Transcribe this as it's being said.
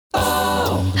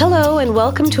Hello and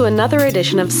welcome to another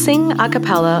edition of Sing a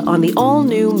Cappella on the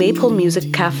all-new Maple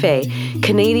Music Cafe,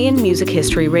 Canadian Music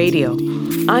History Radio.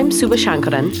 I'm Suba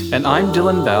Shankaran. And I'm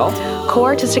Dylan Bell,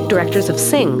 co-artistic directors of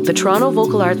Sing, the Toronto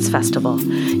Vocal Arts Festival.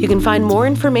 You can find more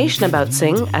information about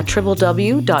Sing at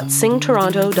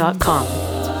www.singtoronto.com.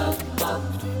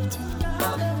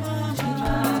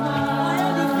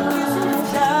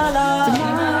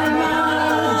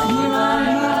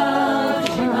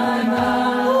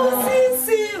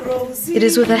 It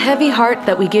is with a heavy heart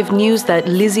that we give news that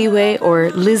Lizzy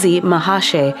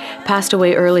Mahashe passed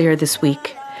away earlier this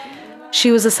week.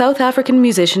 She was a South African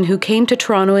musician who came to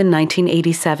Toronto in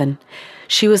 1987.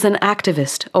 She was an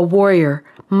activist, a warrior,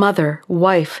 mother,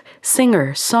 wife,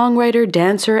 singer, songwriter,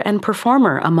 dancer, and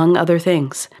performer, among other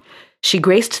things. She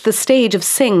graced the stage of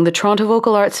Sing, the Toronto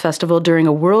Vocal Arts Festival, during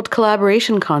a world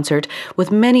collaboration concert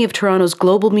with many of Toronto's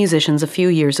global musicians a few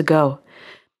years ago.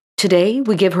 Today,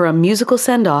 we give her a musical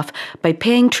send-off by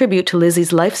paying tribute to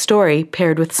Lizzy's life story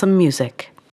paired with some music.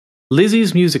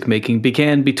 Lizzy's music making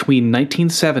began between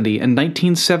 1970 and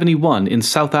 1971 in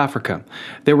South Africa.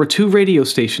 There were 2 radio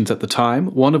stations at the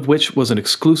time, one of which was an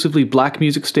exclusively black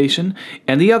music station,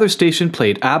 and the other station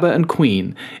played ABBA and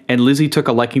Queen, and Lizzy took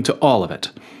a liking to all of it.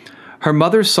 Her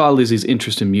mother saw Lizzy's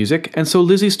interest in music, and so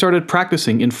Lizzy started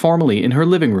practicing informally in her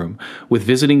living room, with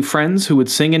visiting friends who would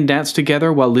sing and dance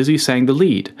together while Lizzy sang the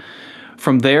lead.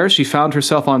 From there, she found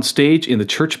herself on stage in the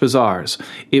church bazaars.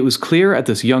 It was clear at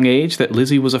this young age that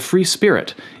Lizzy was a free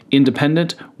spirit,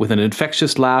 independent, with an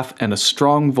infectious laugh and a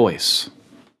strong voice.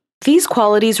 These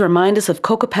qualities remind us of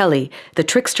Kokopelli, the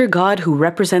trickster god who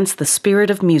represents the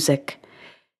spirit of music.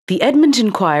 The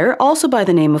Edmonton Choir, also by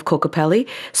the name of Kokopelli,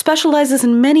 specializes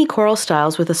in many choral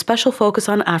styles with a special focus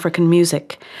on African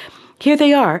music. Here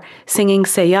they are, singing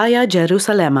Seyaya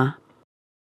Jerusalema.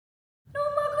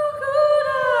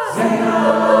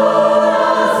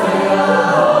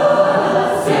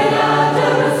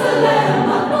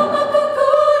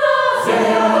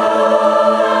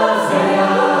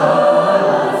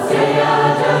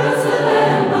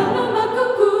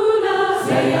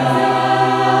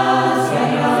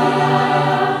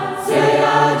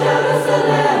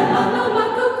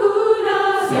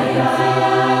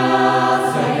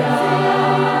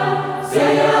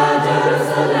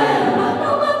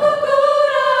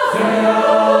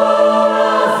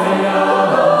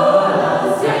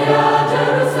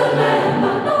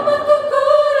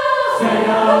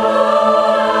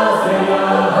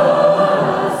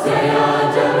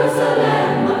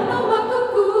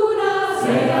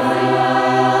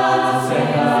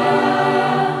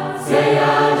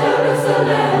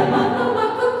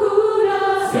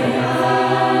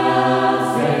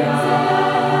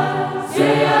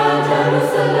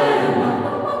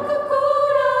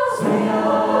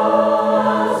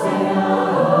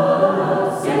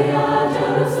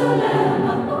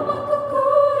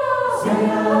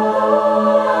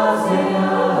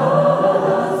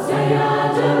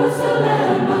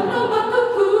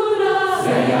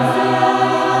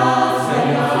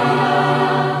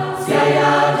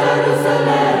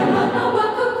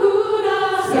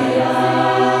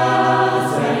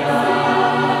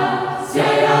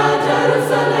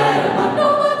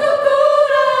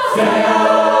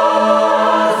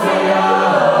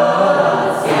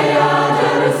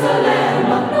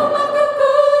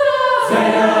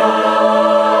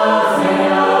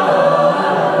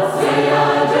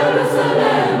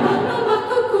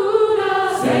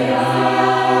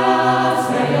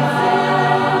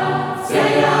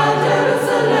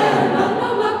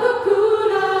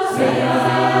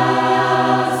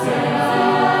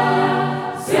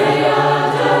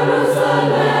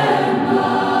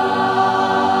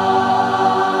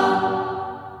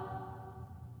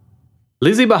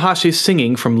 Lizzy Mahashe's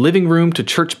singing from living room to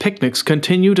church picnics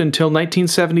continued until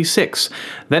 1976.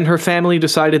 Then her family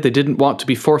decided they didn't want to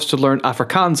be forced to learn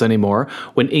Afrikaans anymore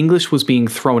when English was being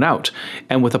thrown out,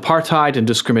 and with apartheid and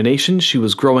discrimination, she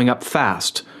was growing up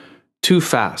fast. Too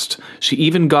fast. She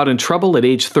even got in trouble at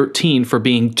age 13 for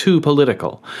being too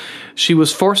political. She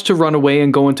was forced to run away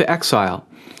and go into exile.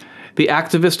 The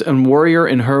activist and warrior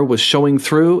in her was showing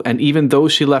through, and even though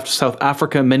she left South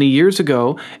Africa many years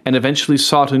ago and eventually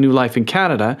sought a new life in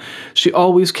Canada, she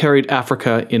always carried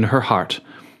Africa in her heart.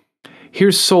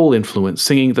 Here's soul influence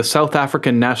singing the South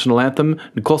African national anthem,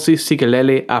 Nkosi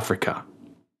Sikelele Africa.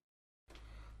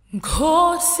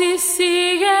 Nkosi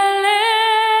Sikelele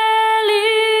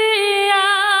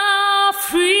Africa.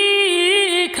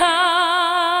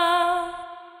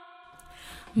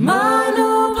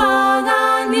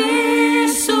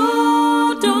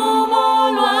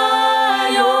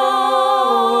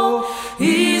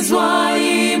 Izwa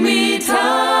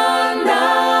imithanda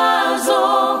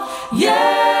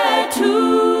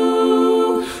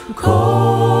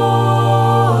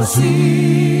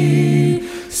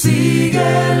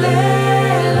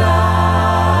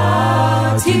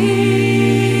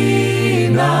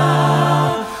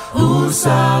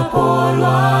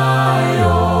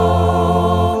usapolwayo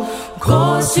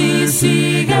Nkosi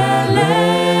sikeleli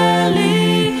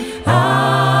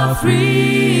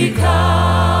Afrika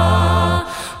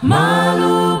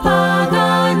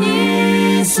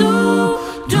malupakanyisu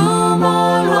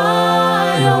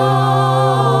dumolwayo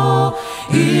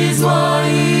izwa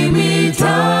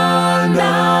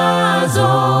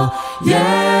imithandazo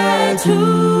yethu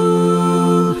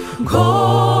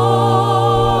Nkosi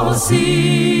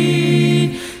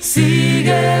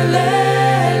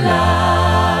sikelela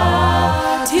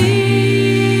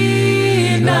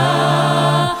thina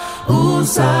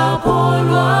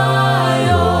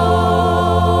usapolwayo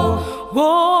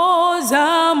woza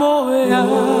moya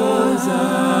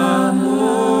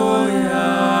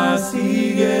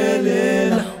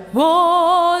sikelela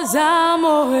woza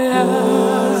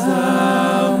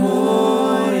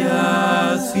moya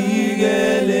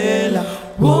sikelela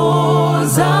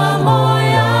woza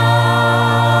moya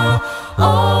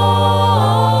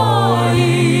oi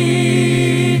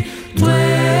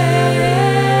dwele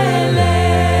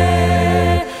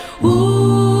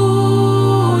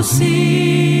usi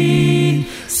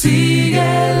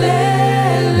sikelele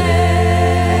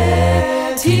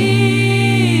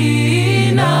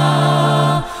thina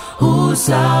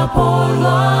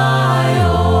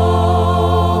usapolwayo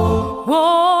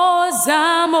woza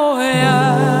moya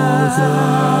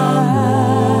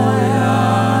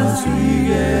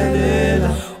sikelela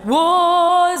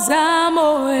woza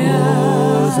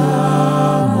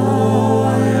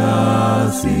moya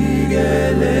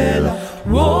sikelela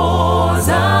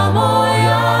woza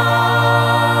moya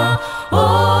oi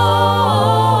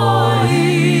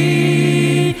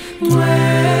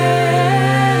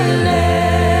dwele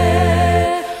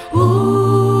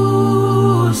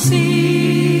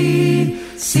usi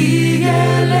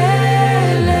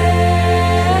sikelele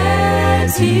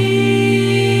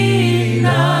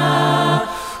thina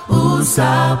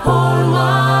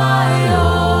usapolwayo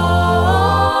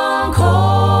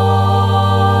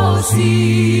Nkosi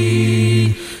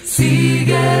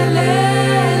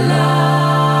sikelela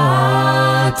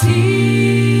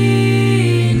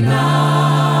thina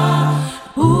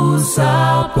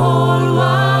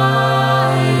usapolwayo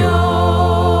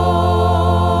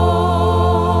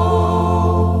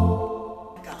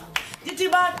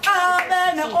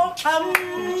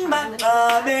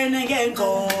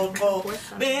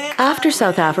After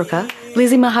South Africa,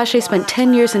 Lizzy Mahashe spent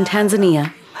 10 years in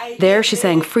Tanzania. There, she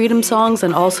sang freedom songs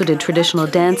and also did traditional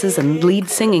dances and lead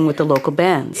singing with the local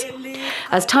bands.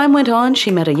 As time went on,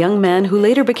 she met a young man who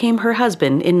later became her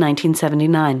husband in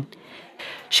 1979.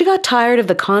 She got tired of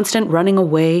the constant running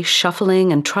away,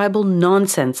 shuffling, and tribal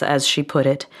nonsense, as she put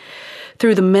it.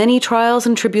 Through the many trials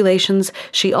and tribulations,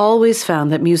 she always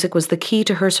found that music was the key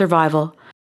to her survival.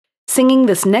 Singing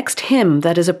this next hymn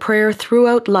that is a prayer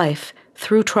throughout life,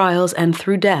 through trials and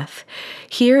through death,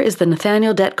 here is the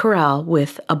Nathaniel Dett Chorale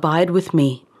with Abide With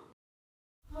Me.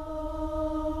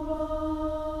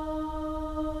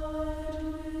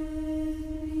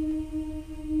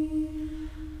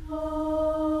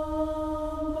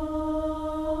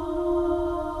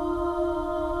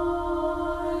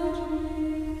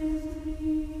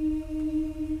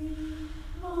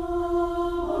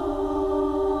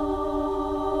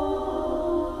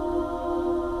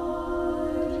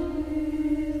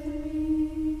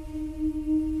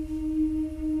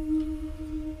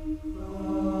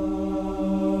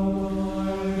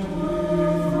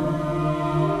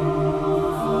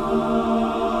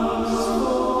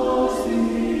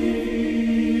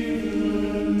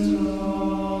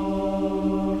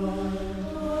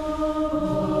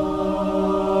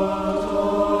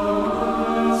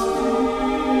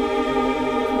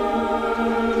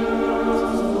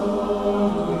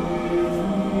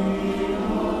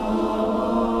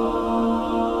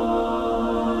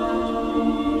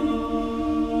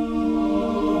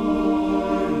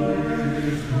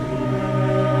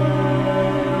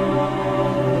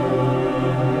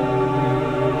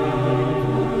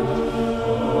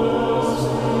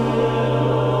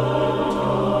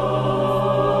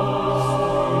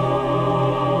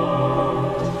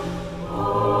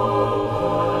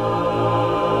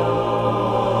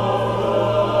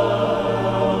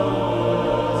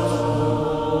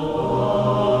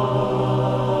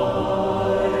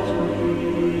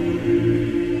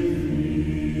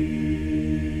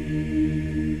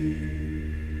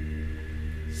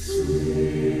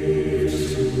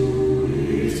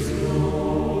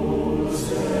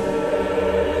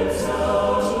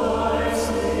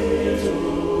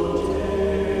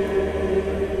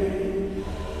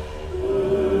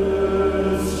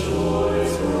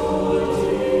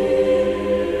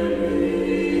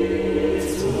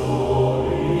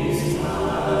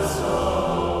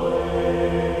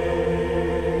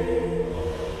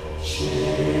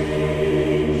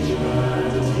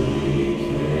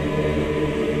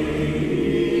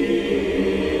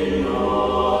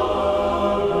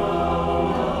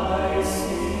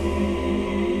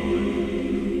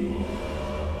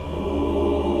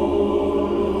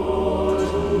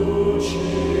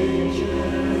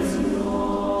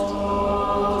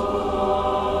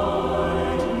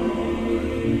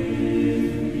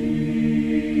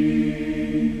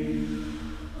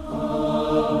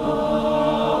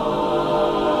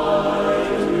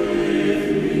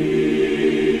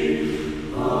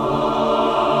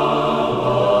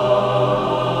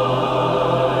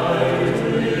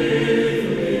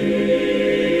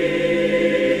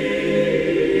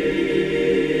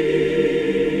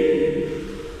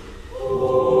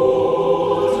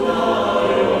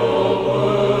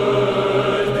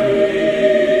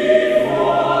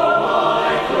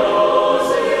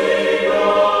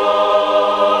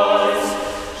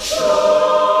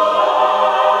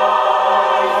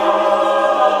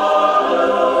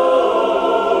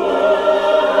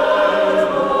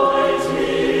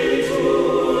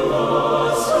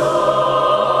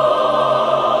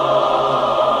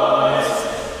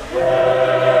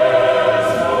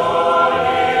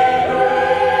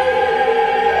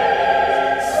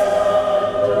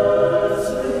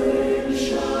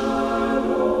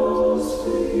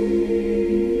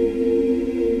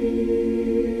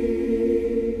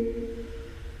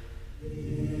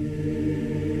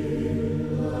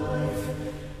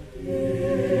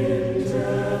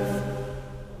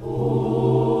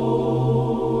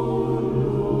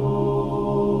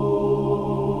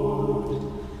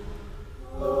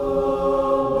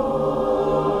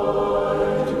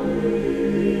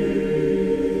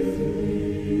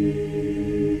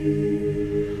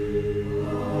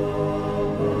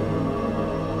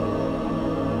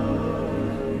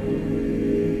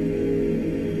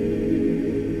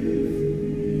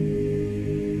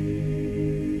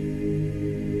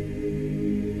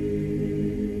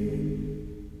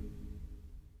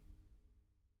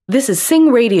 This is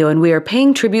Sing Radio, and we are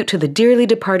paying tribute to the dearly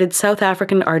departed South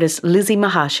African artist Lizzy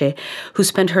Mahashe, who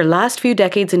spent her last few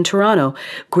decades in Toronto,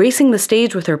 gracing the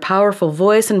stage with her powerful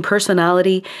voice and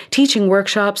personality, teaching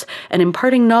workshops, and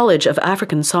imparting knowledge of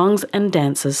African songs and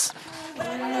dances.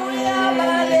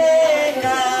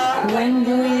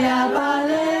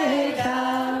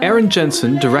 Aaron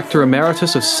Jensen, Director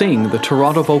Emeritus of Sing, the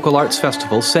Toronto Vocal Arts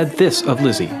Festival, said this of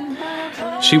Lizzy.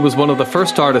 She was one of the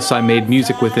first artists I made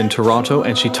music with in Toronto,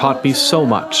 and she taught me so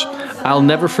much. I'll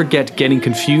never forget getting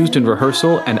confused in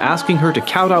rehearsal and asking her to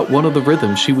count out one of the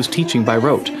rhythms she was teaching by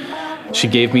rote. She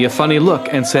gave me a funny look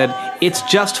and said, "It's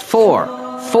just 4,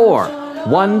 4,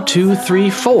 1, 2,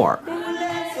 3, 4."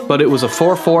 But it was a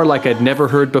 4/4 like I'd never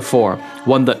heard before,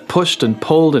 one that pushed and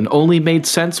pulled and only made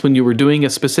sense when you were doing a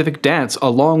specific dance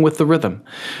along with the rhythm.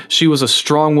 She was a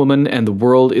strong woman, and the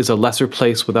world is a lesser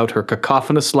place without her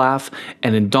cacophonous laugh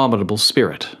and indomitable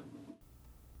spirit.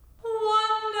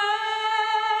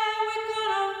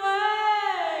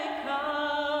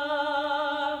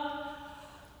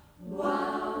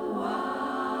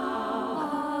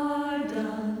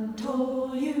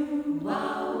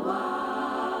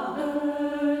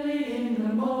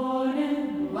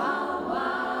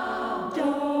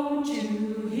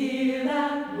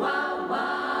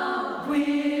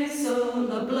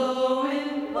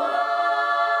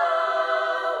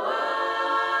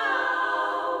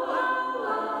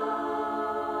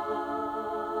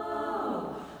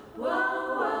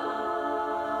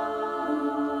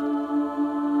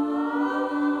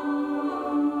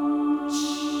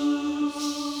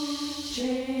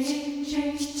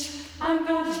 I'm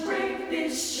gonna break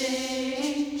this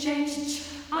chain, chain.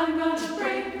 I'm gonna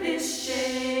break this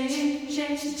chain,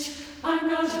 chain. I'm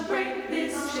gonna break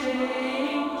this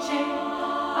chain, chain.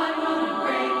 I'm gonna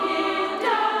break it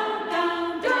down,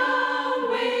 down, down,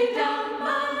 way down.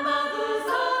 My mother's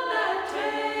on that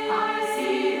train. I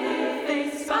see her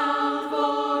face bound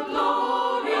for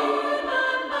glory.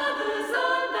 My mother's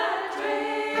on that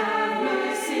train. Have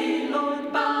mercy, Lord,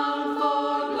 bound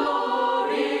for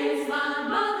glory. It's my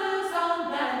mother's on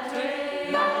that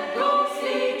train. That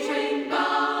ghostly train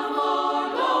bound for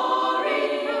glory.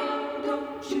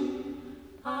 Don't you?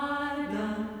 I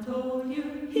done told you,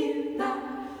 hear that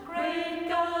great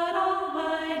God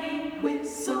Almighty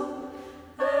whistle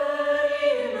early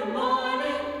in the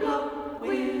morning, blow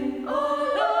wind, oh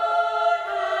Lord,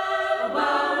 have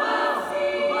wow, wow,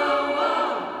 wow, wow,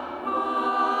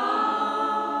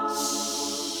 wow.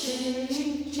 Chain,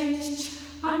 chain,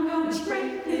 I'm gonna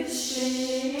break this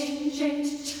chain, chain.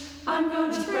 I'm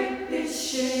gonna break this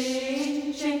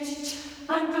chain, chain.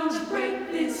 I'm gonna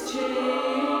break this chain,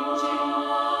 chain.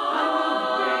 I'm gonna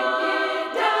break it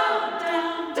down,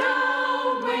 down, down,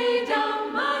 way down.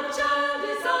 My child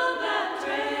is on that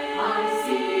train. I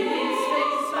see his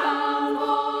face bound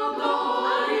for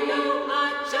glory. My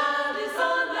child is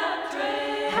on that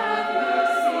train. Have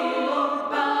mercy, Lord,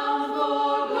 bound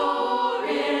for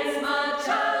glory. Yes, my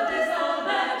child is on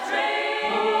that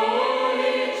train.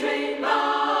 Holy train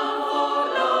bound for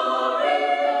glory.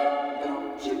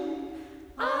 Don't you?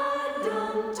 I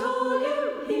done told you,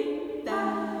 hear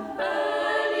that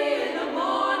early in the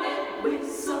morning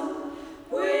whistle,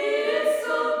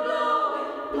 whistle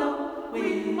blowing,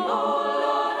 blowing. Oh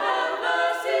Lord, have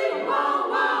mercy, wow,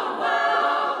 wow,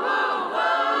 wow, wow,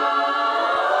 wow.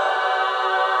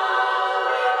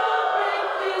 We gonna break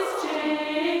this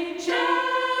chain, chain.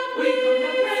 We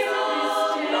gonna break this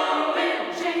chain,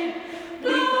 chain.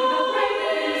 We gonna break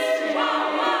this chain,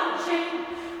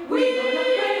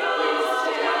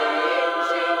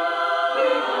 chain. We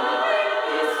gonna break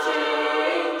this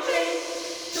chain, chain.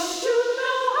 Don't you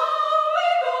know how we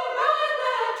gon' ride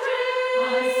that train?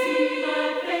 I see my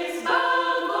face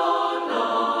bound for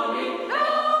glory.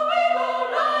 How we gon'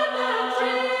 ride that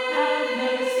train? Have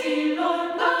mercy,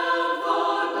 Lord, bound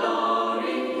for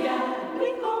glory. Yeah, we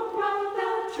gon' ride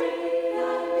that train,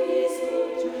 that peaceful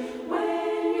train.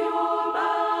 When you're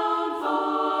bound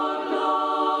for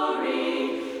glory,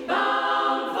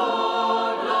 bound for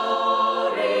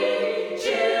glory.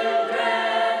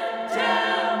 Children,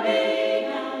 tell me,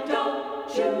 don't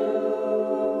you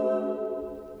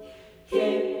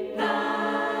hear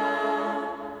that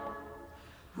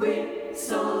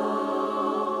whistle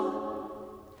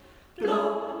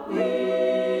blowing?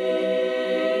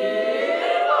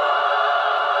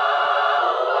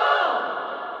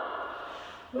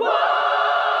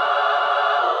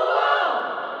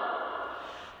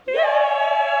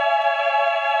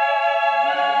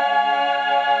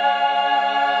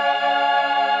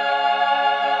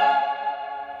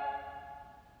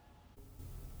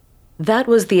 That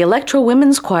was the Elektra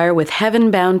Women's Choir with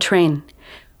Heaven Bound Train.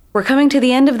 We're coming to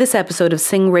the end of this episode of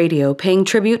Sing Radio, paying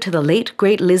tribute to the late,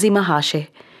 great Lizzy Mahashe.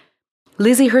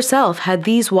 Lizzy herself had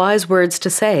these wise words to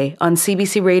say on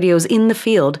CBC Radio's In the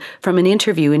Field from an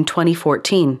interview in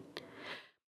 2014.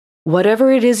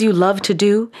 Whatever it is you love to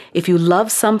do, if you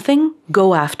love something,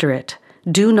 go after it.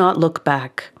 Do not look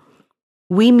back.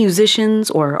 We musicians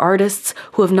or artists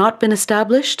who have not been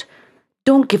established,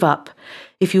 don't give up.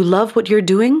 If you love what you're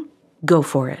doing, go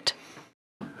for it.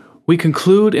 We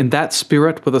conclude in that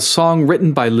spirit with a song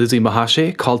written by Lizzy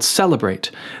Mahashe called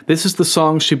Celebrate. This is the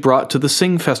song she brought to the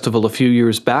Sing Festival a few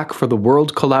years back for the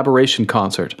World Collaboration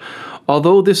Concert.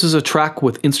 Although this is a track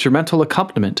with instrumental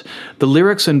accompaniment, the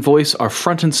lyrics and voice are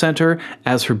front and center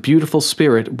as her beautiful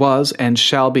spirit was and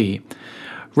shall be.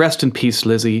 Rest in peace,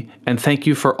 Lizzy, and thank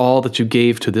you for all that you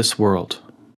gave to this world.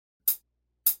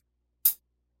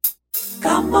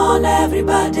 Come on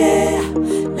everybody,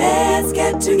 let's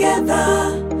get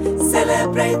together.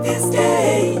 Celebrate this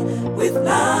day with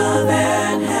love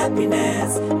and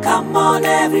happiness. Come on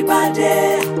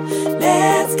everybody,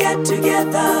 let's get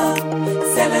together.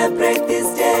 Celebrate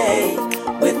this day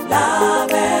with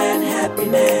love and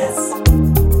happiness.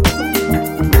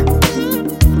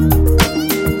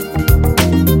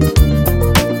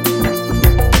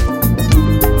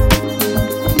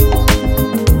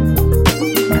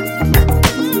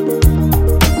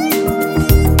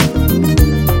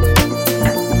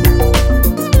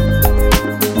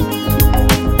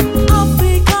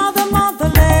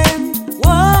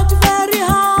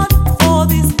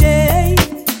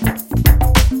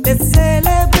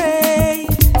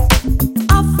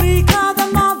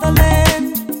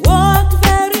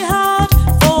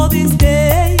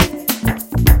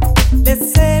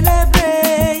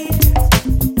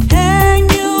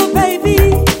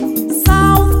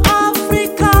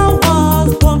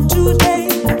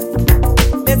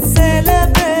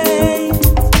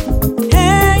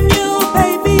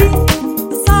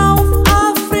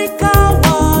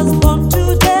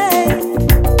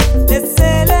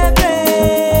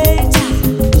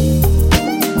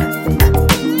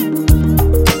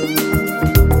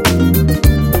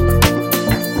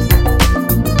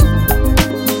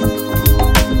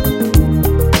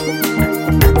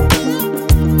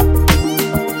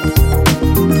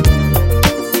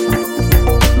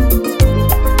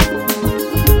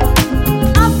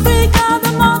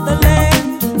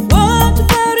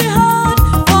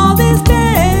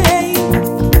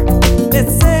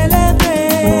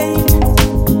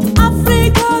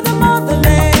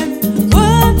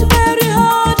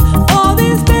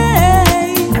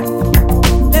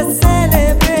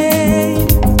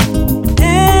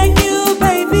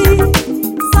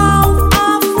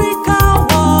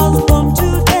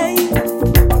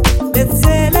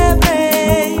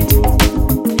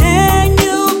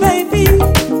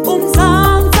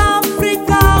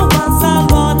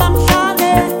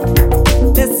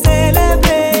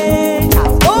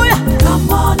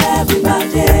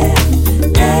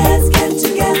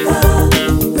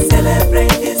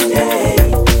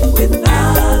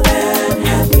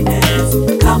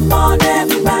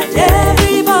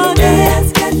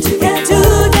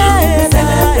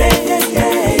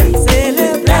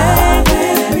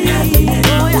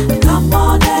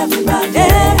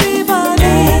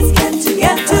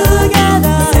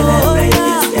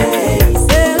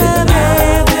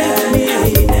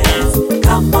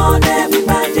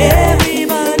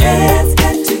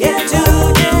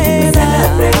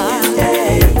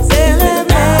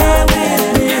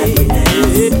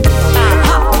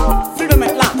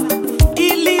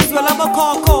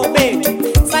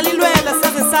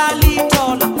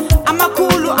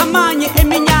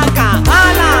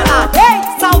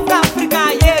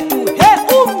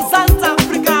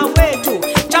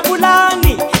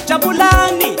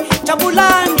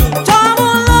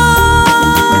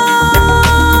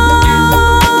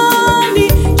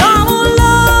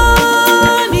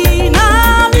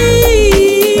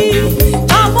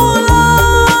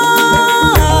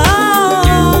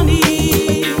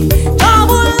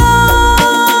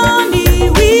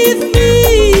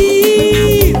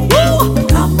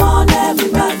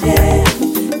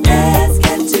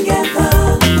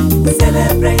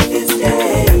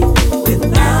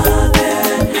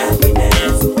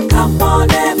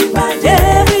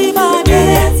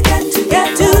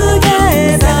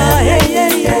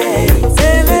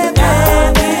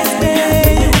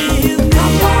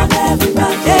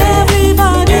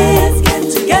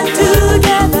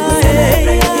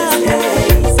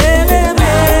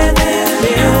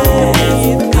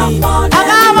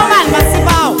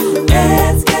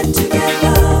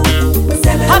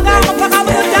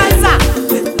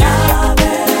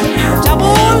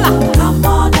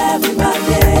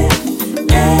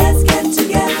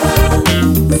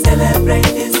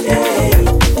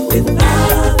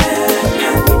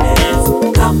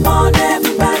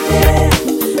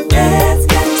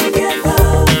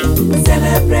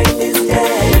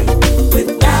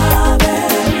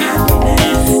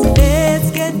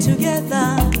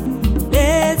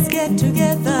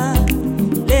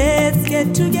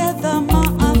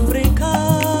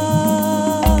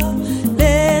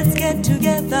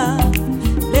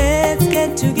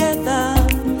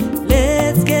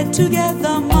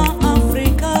 together, my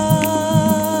Africa.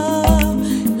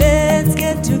 Let's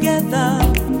get together.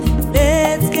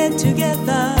 Let's get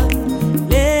together.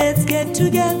 Let's get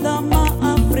together, my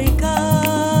Africa.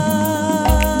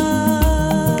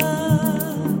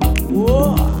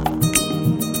 Whoa.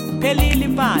 Pelili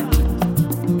Pat.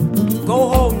 Go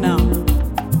home now.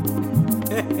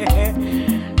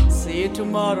 See you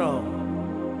tomorrow.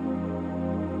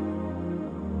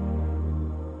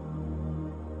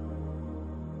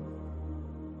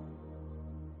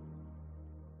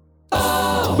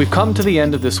 We've come to the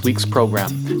end of this week's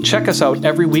program. Check us out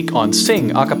every week on Sing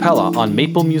a Cappella on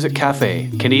Maple Music Cafe,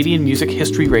 Canadian Music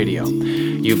History Radio.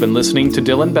 You've been listening to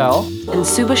Dylan Bell and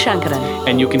Suba Shankaran.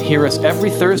 And you can hear us every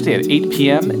Thursday at 8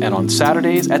 p.m. and on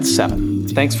Saturdays at 7.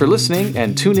 Thanks for listening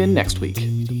and tune in next week.